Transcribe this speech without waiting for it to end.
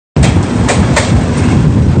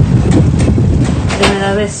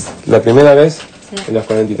vez. ¿La primera vez? Sí. ¿En los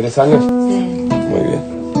 43 años? Sí. Muy bien.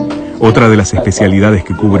 Otra de las especialidades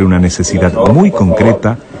que cubre una necesidad muy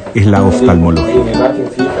concreta es la oftalmología.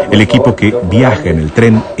 El equipo que viaja en el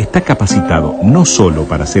tren está capacitado no solo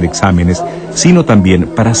para hacer exámenes, sino también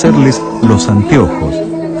para hacerles los anteojos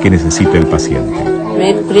que necesita el paciente. El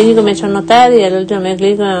médico clínico me echó notar y el último médico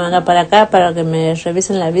clínico me manda para acá para que me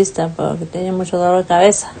revisen la vista porque tenía mucho dolor de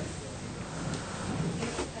cabeza.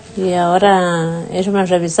 Y ahora ellos me han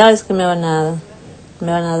revisado, es que me van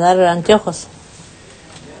a dar anteojos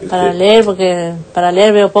para leer, porque para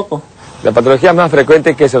leer veo poco. Las patologías más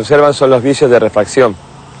frecuentes que se observan son los vicios de refracción,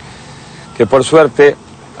 que por suerte,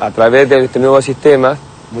 a través de este nuevo sistema,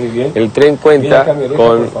 el tren cuenta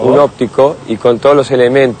con un óptico y con todos los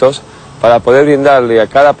elementos para poder brindarle a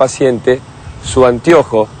cada paciente su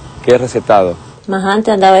anteojo que es recetado. Más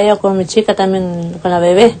antes andaba yo con mi chica también, con la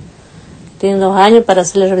bebé. Tiene 2 años para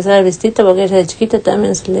hacerle revisar el vistito porque ella de chiquita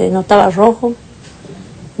también se le notaba rojo.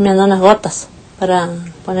 Me han dado unas gotas para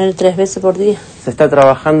poner 3 veces por día. Se está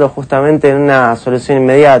trabajando justamente en una solución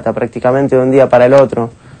inmediata, prácticamente de un día para el otro,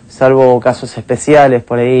 salvo casos especiales,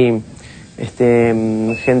 por ahí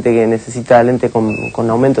gente que necesita lente con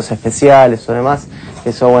aumentos especiales o demás.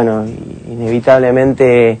 Eso, bueno,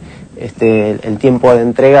 inevitablemente el tiempo de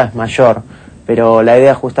entrega es mayor. Pero la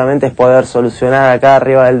idea justamente es poder solucionar acá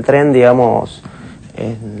arriba del tren, digamos,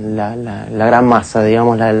 la gran masa,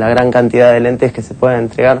 digamos, la gran cantidad de lentes que se pueden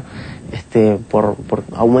entregar por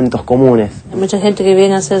aumentos comunes. Hay mucha gente que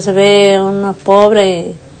viene a hacerse ver, unos pobres,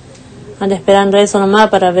 y anda esperando eso nomás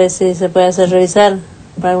para ver si se puede hacer revisar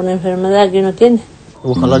para alguna enfermedad que uno tiene.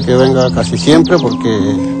 Ojalá que venga casi siempre porque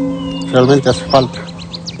realmente hace falta.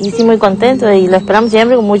 Y sí, muy contento y lo esperamos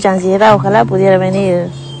siempre con mucha ansiedad, ojalá pudiera venir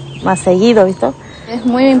más seguido, ¿visto? Es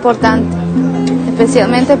muy importante,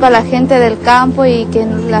 especialmente para la gente del campo y que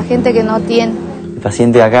la gente que no tiene. El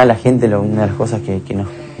paciente acá, la gente, una de las cosas que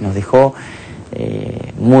nos dejó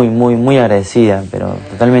muy agradecida, pero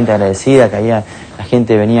totalmente agradecida, que la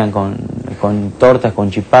gente venía con tortas,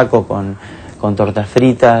 con chipaco, con tortas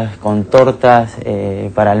fritas, con tortas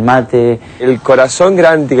para el mate. El corazón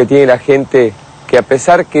grande que tiene la gente, que a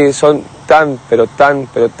pesar que son tan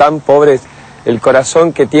pobres, el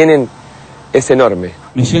corazón que tienen es enorme.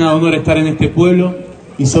 Me llena de honor estar en este pueblo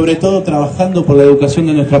y sobre todo trabajando por la educación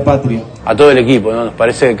de nuestra patria. A todo el equipo, ¿no? Nos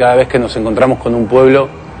parece que cada vez que nos encontramos con un pueblo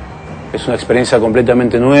es una experiencia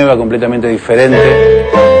completamente nueva, completamente diferente.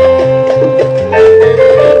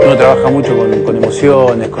 Uno trabaja mucho con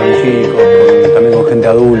emociones, con chicos, también con gente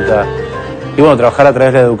adulta. Y bueno, trabajar a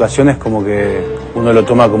través de la educación es como que uno lo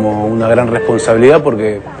toma como una gran responsabilidad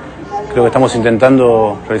porque creo que estamos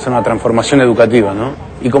intentando realizar una transformación educativa,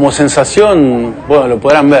 ¿no? Y como sensación, bueno, lo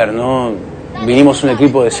podrán ver, ¿no? Vinimos un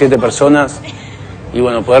equipo de 7 personas y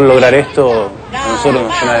bueno, poder lograr esto a nosotros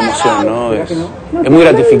nos llena de emoción, ¿no? Es muy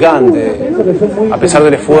gratificante, a pesar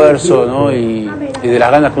del esfuerzo, ¿no? y de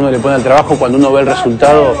las ganas que uno le pone al trabajo, cuando uno ve el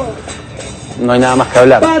resultado, no hay nada más que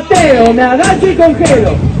hablar. Pateo, me agacho y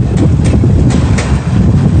congelo.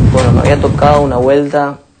 Bueno, me había tocado una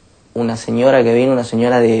vuelta una señora que vino, una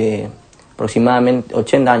señora de aproximadamente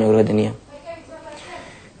 80 años creo que tenía,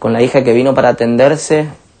 con la hija que vino para atenderse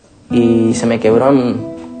y se me quebró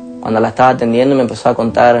cuando la estaba atendiendo. Me empezó a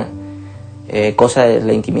contar cosas de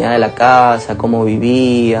la intimidad de la casa, cómo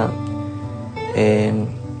vivía,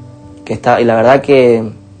 y la verdad que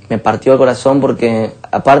me partió el corazón porque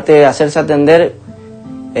aparte de hacerse atender,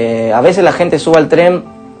 a veces la gente sube al tren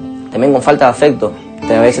también con falta de afecto,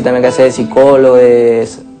 a veces también hay que hacer de psicólogo, de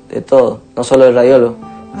todo, no solo de radiólogo.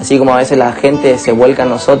 Así como a veces la gente se vuelca en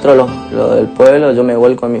nosotros, lo del pueblo, yo me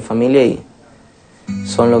vuelco en mi familia y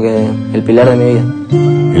son el pilar de mi vida.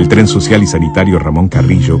 El tren social y sanitario Ramón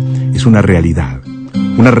Carrillo es una realidad,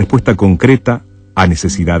 una respuesta concreta a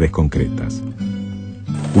necesidades concretas.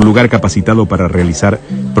 Un lugar capacitado para realizar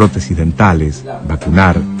prótesis dentales,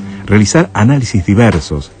 vacunar, realizar análisis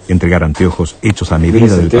diversos, entregar anteojos hechos a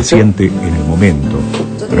medida del paciente en el momento,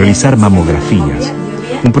 realizar mamografías.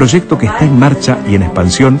 Un proyecto que está en marcha y en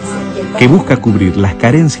expansión que busca cubrir las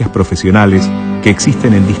carencias profesionales que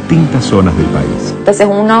existen en distintas zonas del país. Entonces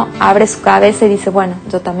uno abre su cabeza y dice, bueno,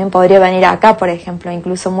 yo también podría venir acá, por ejemplo.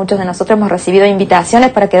 Incluso muchos de nosotros hemos recibido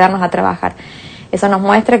invitaciones para quedarnos a trabajar. Eso nos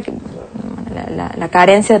muestra que la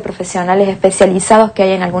carencia de profesionales especializados que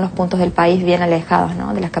hay en algunos puntos del país bien alejados,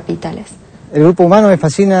 ¿no?, de las capitales. El grupo humano me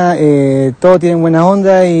fascina, todos tienen buena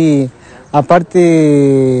onda y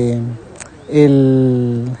aparte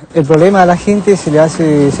el problema a la gente se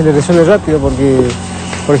le resuelve rápido porque,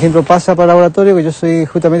 por ejemplo, pasa para el laboratorio, que yo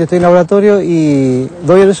justamente estoy en laboratorio y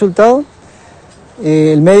doy el resultado,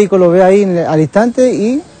 el médico lo ve ahí al instante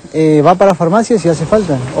y va para la farmacia si hace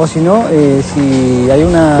falta, o si no, si hay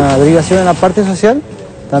una derivación en la parte social,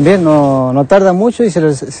 también no tarda mucho y se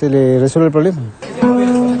le resuelve el problema.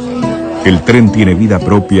 El tren tiene vida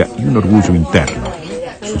propia y un orgullo interno.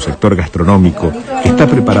 Su sector gastronómico está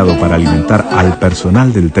preparado para alimentar al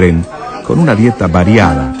personal del tren con una dieta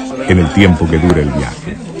variada en el tiempo que dure el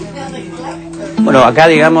viaje. Bueno, acá,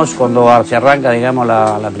 digamos, cuando se arranca, digamos,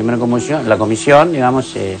 la primera comisión,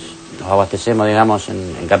 digamos, nos abastecemos, digamos,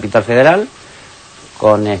 en Capital Federal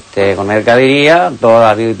con mercadería,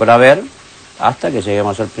 toda arriba y por haber, hasta que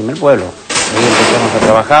lleguemos al primer pueblo. Ahí empezamos a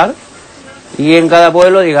trabajar y en cada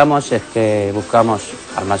pueblo, digamos, buscamos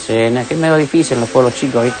almacenes, que es medio difícil en los pueblos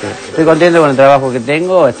chicos, ¿viste? Estoy contento con el trabajo que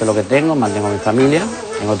tengo, esto es lo que tengo, mantengo a mi familia,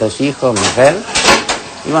 tengo 3 hijos, mi mujer,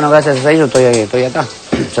 y bueno, gracias a ellos estoy acá.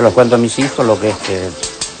 Yo les cuento a mis hijos lo que es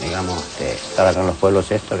digamos, estar acá en los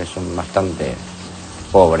pueblos estos, que son bastante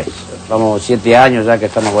pobres. Vamos 7 años ya que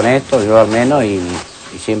estamos con esto, yo al menos, y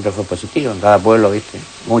siempre fue positivo en cada pueblo, ¿viste?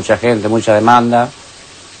 Mucha gente, mucha demanda,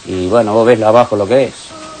 y bueno, vos ves lo abajo lo que es,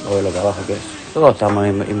 vos ves lo que abajo que es. Todos estamos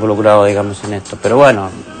involucrados, digamos, en esto, pero bueno,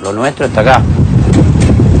 lo nuestro está acá.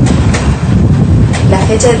 ¿La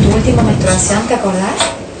fecha de tu última menstruación, te acordás?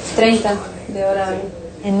 30 de hora.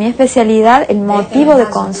 En mi especialidad, el motivo de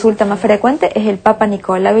consulta más frecuente es el Papa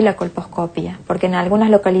Nicolau y la colposcopia, porque en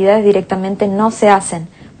algunas localidades directamente no se hacen,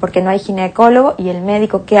 porque no hay ginecólogo y el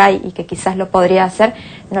médico que hay y que quizás lo podría hacer,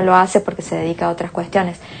 no lo hace porque se dedica a otras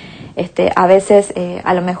cuestiones. A veces,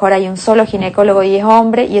 a lo mejor hay un solo ginecólogo y es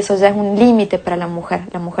hombre, y eso ya es un límite para la mujer.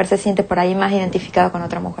 La mujer se siente por ahí más identificada con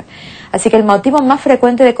otra mujer. Así que el motivo más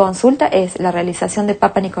frecuente de consulta es la realización de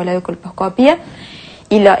Papa Nicolau y colposcopia.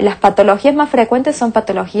 Y las patologías más frecuentes son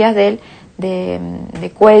patologías de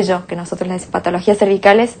cuello, que nosotros les decimos patologías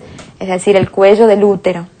cervicales, es decir, el cuello del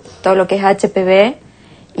útero, todo lo que es HPV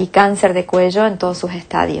y cáncer de cuello en todos sus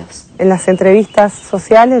estadios. En las entrevistas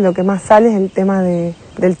sociales lo que más sale es el tema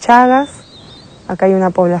del Chagas. Acá hay una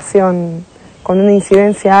población con una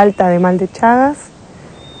incidencia alta de mal de Chagas.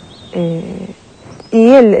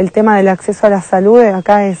 Y el tema del acceso a la salud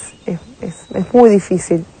acá es muy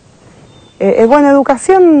difícil. Bueno,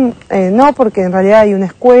 educación no, porque en realidad hay una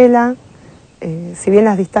escuela, si bien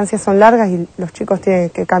las distancias son largas y los chicos tienen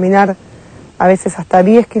que caminar a veces hasta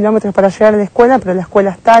 10 kilómetros para llegar a la escuela, pero la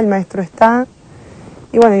escuela está, el maestro está.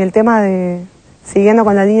 Y bueno, y el tema siguiendo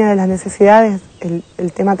con la línea de las necesidades,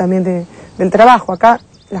 el tema también del trabajo. Acá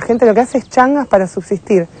la gente lo que hace es changas para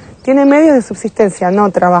subsistir. Tiene medios de subsistencia, no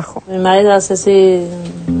trabajo. Mi marido hace así,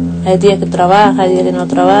 hay días que trabaja, hay días que no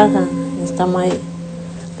trabaja, estamos ahí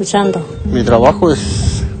luchando. Mi trabajo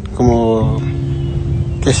es como,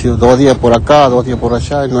 qué sé yo, 2 días por acá, 2 días por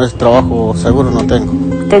allá, no es trabajo seguro, no tengo.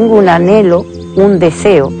 Tengo un anhelo, un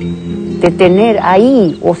deseo de tener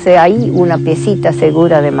ahí, o sea, ahí una piecita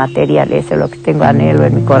segura de material, eso es lo que tengo anhelo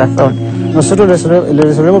en mi corazón. Nosotros le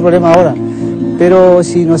resolvemos el problema ahora, pero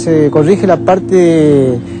si no se corrige la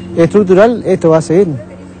parte estructural, esto va a seguir.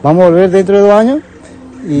 Vamos a volver dentro de 2 años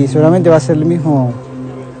y seguramente va a ser el mismo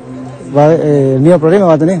problema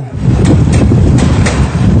va a tener.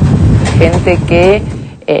 Gente que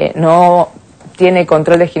no tiene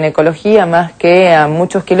control de ginecología más que a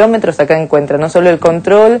muchos kilómetros, acá encuentra no solo el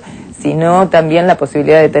control, sino también la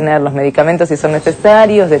posibilidad de tener los medicamentos si son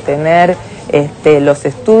necesarios, de tener los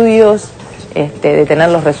estudios, de tener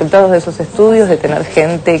los resultados de esos estudios, de tener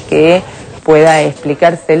gente que pueda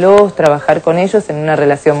explicárselos, trabajar con ellos en una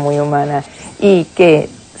relación muy humana. Y que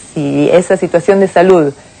si esa situación de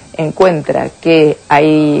salud encuentra que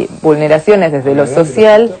hay vulneraciones desde lo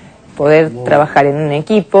social, poder trabajar en un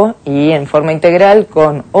equipo y en forma integral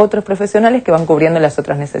con otros profesionales que van cubriendo las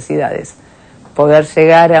otras necesidades. Poder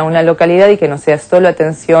llegar a una localidad y que no sea solo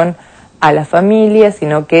atención a la familia,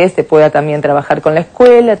 sino que se pueda también trabajar con la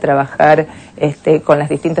escuela, trabajar con las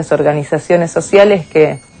distintas organizaciones sociales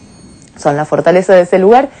que son la fortaleza de ese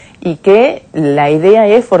lugar, y que la idea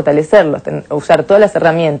es fortalecerlos, usar todas las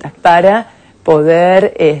herramientas para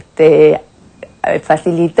poder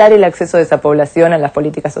facilitar el acceso de esa población a las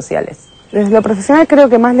políticas sociales. Desde lo profesional creo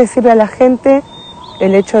que más le sirve a la gente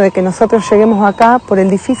el hecho de que nosotros lleguemos acá por el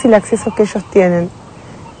difícil acceso que ellos tienen.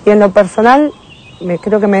 Y en lo personal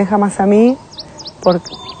creo que me deja más a mí por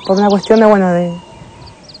una cuestión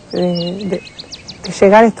de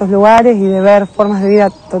llegar a estos lugares y de ver formas de vida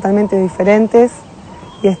totalmente diferentes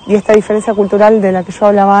y esta diferencia cultural de la que yo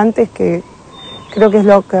hablaba antes, que creo que es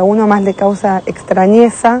lo que a uno más le causa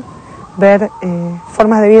extrañeza, ver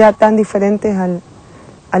formas de vida tan diferentes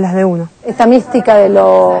a las de uno. Esta mística de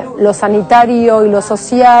lo sanitario y lo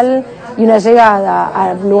social y una llegada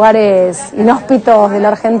a lugares inhóspitos de la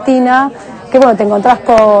Argentina, que bueno, te encontrás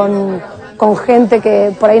con con gente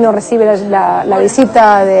que por ahí no recibe la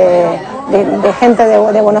visita de gente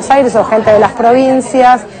de Buenos Aires o gente de las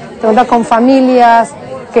provincias, te encontrás con familias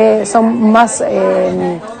que son más,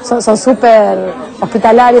 son súper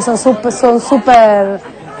hospitalarios, son súper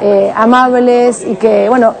amables y que,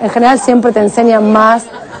 bueno, en general siempre te enseñan más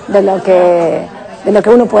de lo que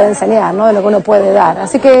uno puede enseñar, ¿no? De lo que uno puede dar.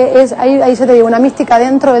 Así que ahí yo te digo, una mística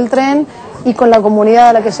dentro del tren y con la comunidad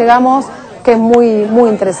a la que llegamos que es muy, muy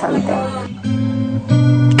interesante.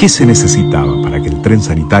 ¿Qué se necesitaba para que el tren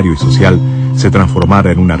sanitario y social se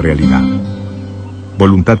transformara en una realidad?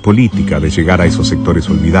 Voluntad política de llegar a esos sectores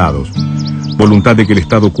olvidados, voluntad de que el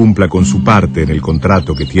Estado cumpla con su parte en el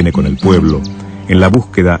contrato que tiene con el pueblo, en la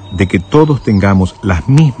búsqueda de que todos tengamos las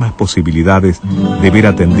mismas posibilidades de ver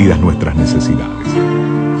atendidas nuestras necesidades.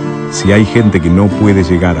 Si hay gente que no puede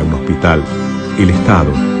llegar a un hospital, el Estado,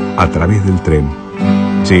 a través del tren,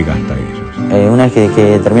 llega hasta ellos. Una vez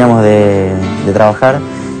que terminamos de trabajar,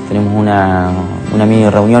 tenemos una mini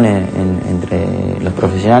reunión entre los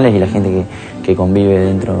profesionales y la gente que convive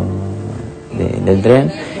dentro del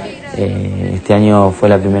tren. Este año fue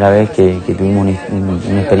la primera vez que tuvimos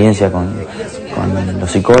una experiencia con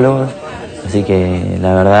los psicólogos, así que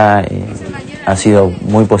la verdad ha sido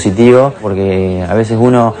muy positivo, porque a veces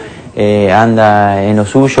uno anda en lo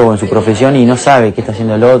suyo o en su profesión y no sabe qué está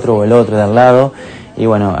haciendo el otro o el otro de al lado. Y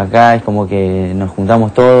bueno, acá es como que nos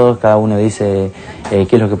juntamos todos, cada uno dice qué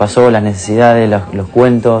es lo que pasó, las necesidades, los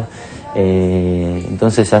cuentos,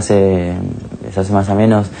 entonces se hace más o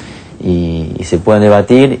menos y se pueden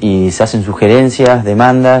debatir y se hacen sugerencias,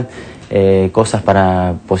 demandas, cosas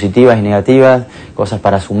para positivas y negativas, cosas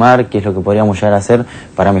para sumar, qué es lo que podríamos llegar a hacer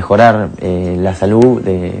para mejorar la salud,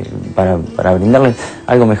 para brindarles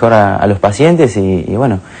algo mejor a los pacientes y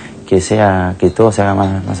bueno, que todo se haga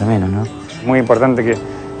más o menos, ¿no? Muy importante que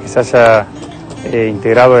se haya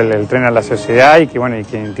integrado el tren a la sociedad y que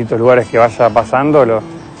en distintos lugares que vaya pasando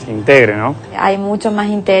se integre, ¿no? Hay mucho más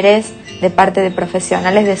interés de parte de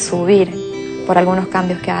profesionales de subir por algunos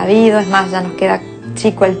cambios que ha habido. Es más, ya nos queda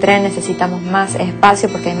chico el tren, necesitamos más espacio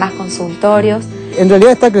porque hay más consultorios. En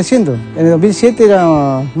realidad está creciendo. En el 2007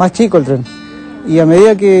 era más chico el tren y a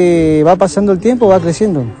medida que va pasando el tiempo va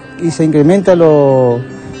creciendo y se incrementan los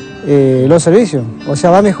servicios, o sea,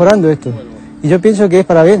 va mejorando esto. Y yo pienso que es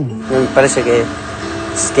para bien. Me parece que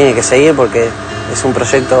tiene que seguir porque es un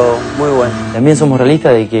proyecto muy bueno. También somos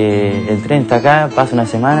realistas de que el tren está acá, pasa una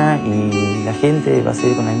semana y la gente va a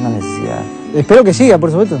seguir con la misma necesidad. Espero que siga,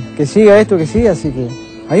 por supuesto, que siga esto, que siga, así que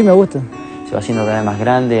a mí me gusta. Se va haciendo cada vez más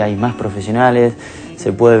grande, hay más profesionales,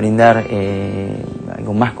 se puede brindar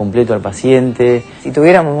algo más completo al paciente. Si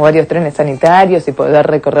tuviéramos varios trenes sanitarios y poder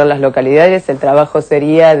recorrer las localidades, el trabajo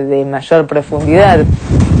sería de mayor profundidad.